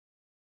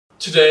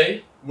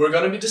Today, we're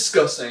going to be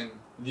discussing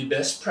the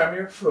best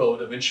Premiere Pro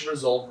Davinci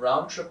Resolve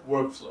Roundtrip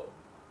workflow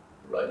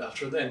right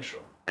after the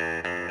intro.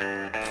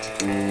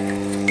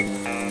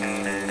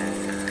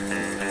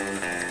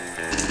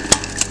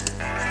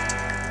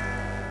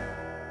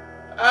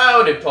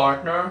 Howdy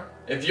partner!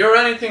 If you're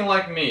anything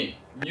like me,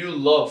 you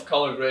love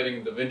color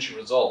grading Davinci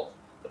Resolve.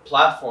 The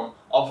platform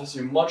offers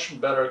you much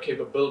better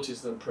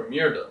capabilities than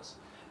Premiere does.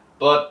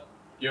 But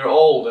you're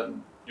old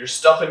and you're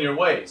stuck in your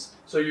ways,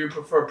 so you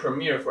prefer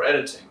Premiere for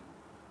editing.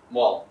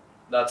 Well,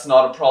 that's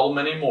not a problem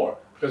anymore,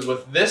 because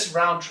with this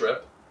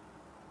Roundtrip,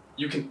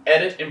 you can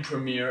edit in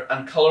Premiere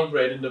and color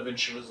grade in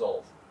Davinci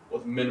Resolve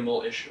with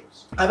minimal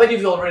issues. I bet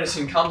you've already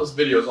seen countless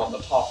videos on the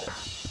topic.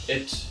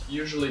 It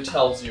usually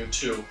tells you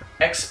to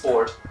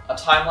export a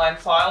timeline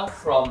file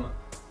from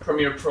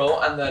Premiere Pro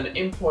and then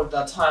import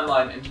that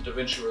timeline into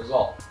Davinci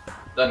Resolve.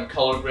 Then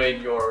color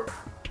grade your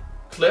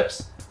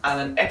clips and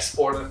then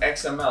export an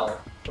XML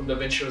from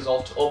Davinci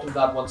Resolve to open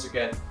that once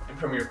again in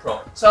Premiere Pro.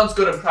 Sounds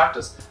good in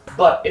practice,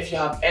 but if you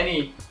have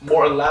any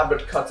more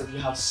elaborate cuts, if you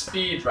have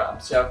speed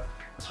ramps, you have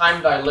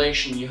time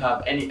dilation, you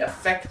have any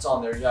effects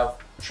on there, you have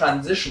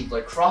transitions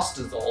like cross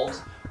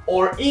dissolves,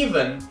 or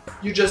even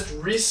you just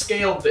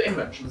rescaled the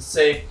image. Let's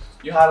say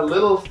you had a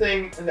little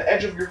thing in the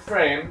edge of your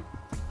frame,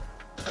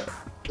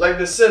 like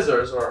the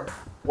scissors or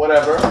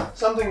whatever,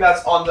 something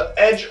that's on the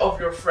edge of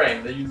your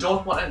frame that you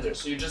don't want in there.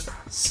 So you just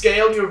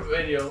scale your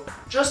video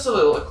just a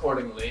little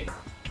accordingly,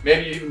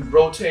 maybe you even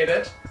rotate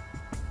it.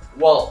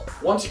 Well,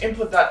 once you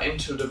input that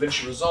into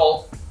Davinci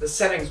Resolve, the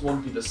settings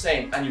won't be the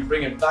same, and you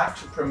bring it back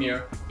to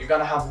Premiere, you're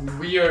gonna have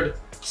weird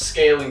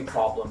scaling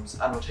problems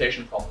and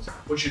rotation problems,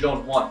 which you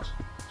don't want.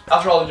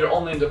 After all, you're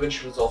only in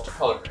Davinci Resolve to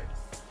color grade.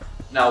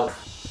 Now,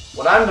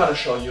 what I'm gonna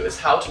show you is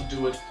how to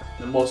do it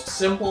in the most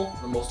simple,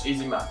 the most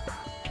easy manner.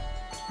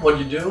 What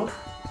you do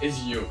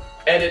is you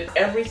edit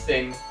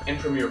everything in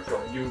Premiere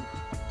Pro. You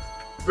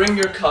bring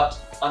your cut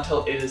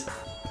until it is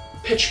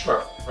pitch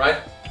perfect,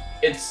 right?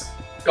 It's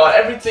got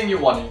everything you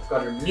want. You've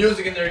got your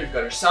music in there, you've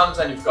got your sound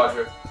design, you've got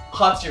your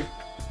cuts,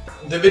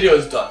 the video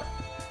is done,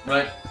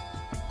 right?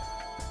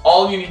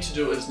 All you need to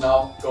do is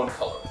now go and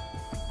color it.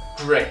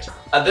 Great.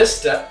 At this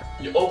step,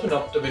 you open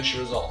up Davinci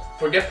Resolve.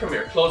 Forget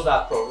Premiere, close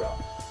that program.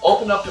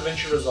 Open up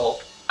Davinci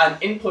Resolve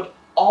and input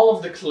all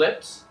of the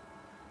clips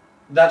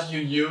that you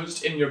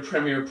used in your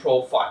Premiere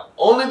Pro file.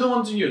 Only the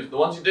ones you used. The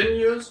ones you didn't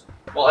use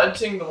while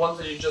editing, the ones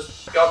that you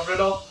just got rid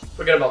of,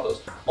 forget about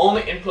those.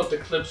 Only input the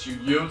clips you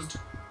used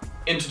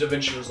into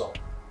Davinci Resolve.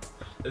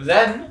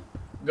 Then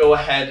go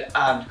ahead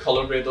and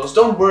color grade those.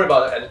 Don't worry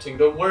about the editing.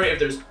 Don't worry if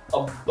there's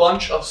a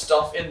bunch of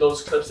stuff in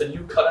those clips that you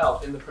cut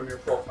out in the Premiere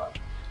Pro file.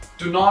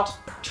 Do not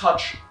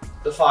touch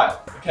the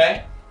file,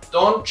 okay?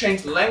 Don't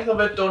change the length of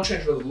it, don't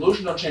change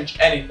resolution, don't change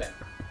anything.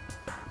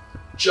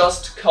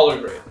 Just color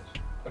grade it,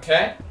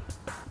 okay?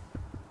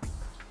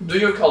 Do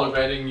your color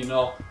grading, you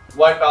know,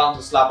 white balance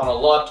or slap on a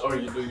LUT, or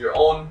you do your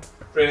own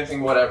grading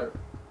thing, whatever.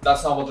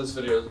 That's not what this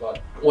video is about.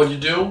 What you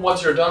do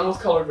once you're done with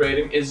color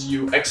grading is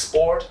you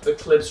export the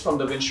clips from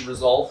Davinci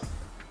Resolve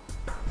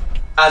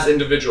as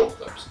individual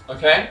clips,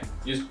 okay?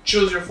 You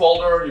choose your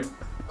folder, you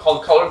call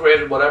color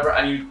graded, whatever,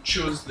 and you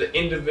choose the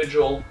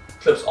individual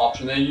clips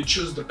option. Then you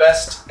choose the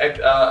best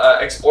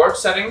export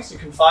settings you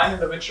can find in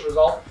Davinci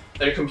Resolve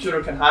that your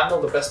computer can handle,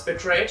 the best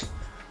bitrate,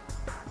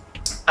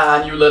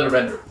 and you let it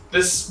render.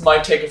 This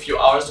might take a few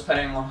hours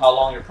depending on how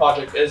long your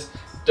project is.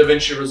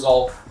 Davinci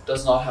Resolve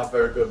does not have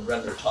very good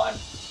render time,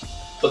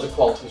 but the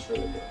quality is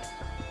really good.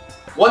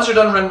 Once you're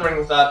done rendering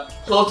with that,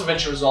 close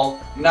Davinci Resolve.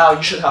 Now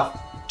you should have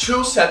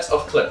two sets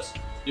of clips.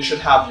 You should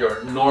have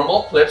your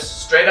normal clips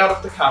straight out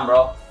of the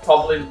camera,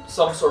 probably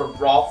some sort of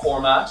raw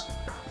format,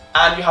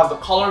 and you have the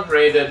color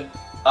graded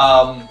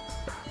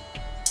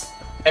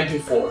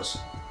MP4s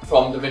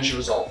from Davinci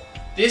Resolve.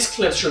 These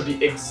clips should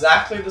be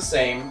exactly the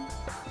same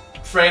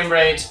frame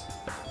rate,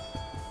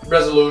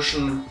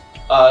 resolution,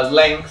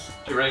 length,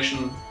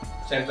 duration,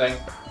 same thing,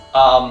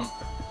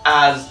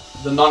 as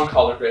the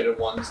non-color graded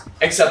ones,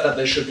 except that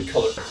they should be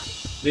color graded.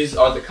 These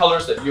are the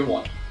colors that you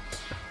want.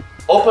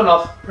 Open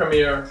up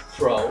Premiere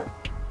Pro,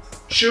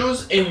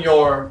 choose in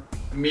your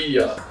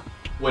media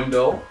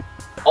window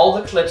all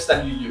the clips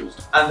that you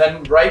used, and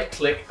then right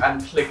click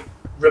and click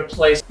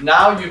replace.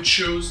 Now you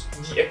choose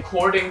the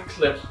according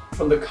clip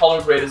from the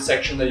color graded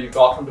section that you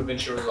got from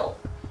Davinci Resolve.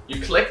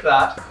 You click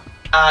that,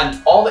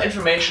 and all the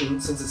information,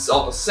 since it's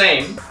all the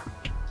same,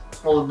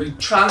 will be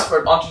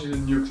transferred onto the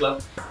new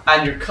clip,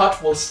 and your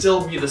cut will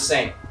still be the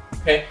same.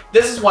 Okay,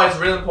 this is why it's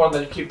really important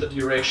that you keep the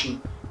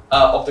duration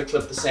of the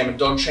clip the same and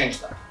don't change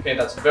that. Okay,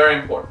 that's very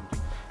important.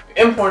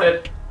 You import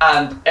it,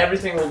 and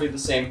everything will be the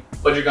same,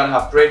 but you're gonna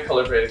have great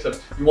color graded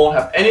clips. You won't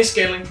have any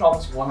scaling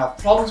problems. You won't have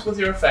problems with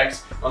your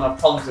effects. You won't have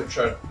problems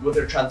with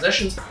your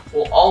transitions. It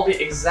will all be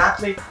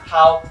exactly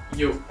how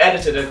you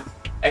edited it,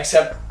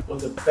 except with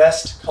the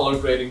best color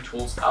grading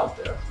tools out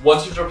there.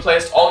 Once you've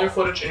replaced all your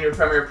footage in your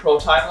Premiere Pro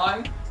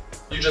timeline,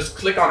 you just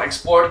click on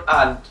export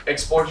and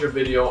export your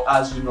video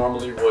as you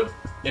normally would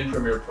in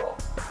Premiere Pro.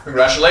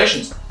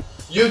 Congratulations!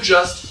 You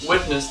just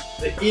witnessed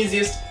the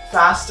easiest,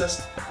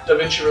 fastest,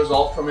 Davinci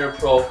Resolve Premiere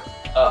Pro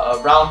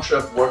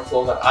round-trip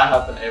workflow that I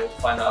have been able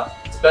to find out.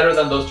 It's better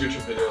than those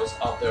YouTube videos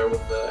out there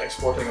with the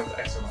exporting of the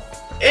XML.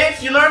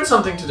 If you learned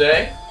something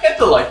today, hit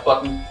the like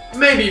button,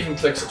 maybe even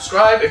click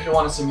subscribe if you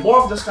want to see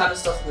more of this kind of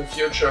stuff in the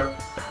future.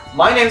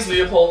 My name's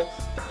Leopold,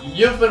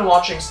 you've been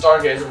watching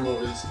Stargazer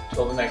Movies.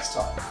 Till the next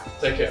time,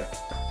 take care.